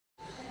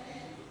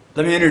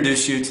Let me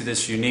introduce you to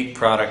this unique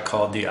product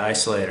called the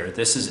Isolator.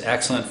 This is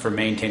excellent for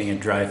maintaining a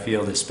dry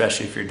field,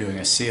 especially if you're doing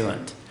a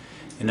sealant.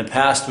 In the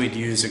past we'd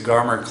use a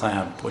garmer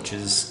clamp, which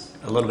is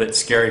a little bit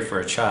scary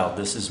for a child.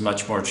 This is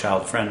much more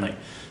child friendly.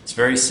 It's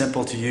very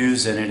simple to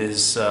use and it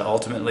is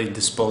ultimately a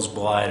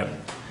disposable item.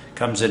 It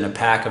comes in a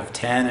pack of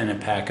 10 and a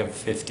pack of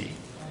 50.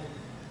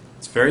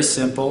 It's very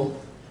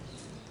simple.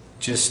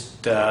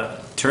 Just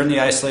turn the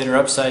Isolator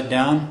upside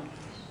down,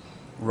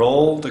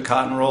 roll the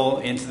cotton roll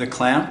into the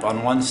clamp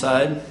on one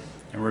side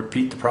and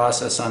repeat the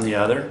process on the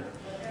other.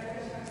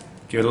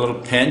 Give it a little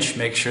pinch,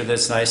 make sure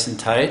that's nice and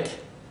tight,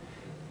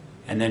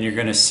 and then you're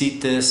going to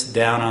seat this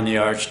down on the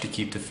arch to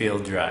keep the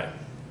field dry.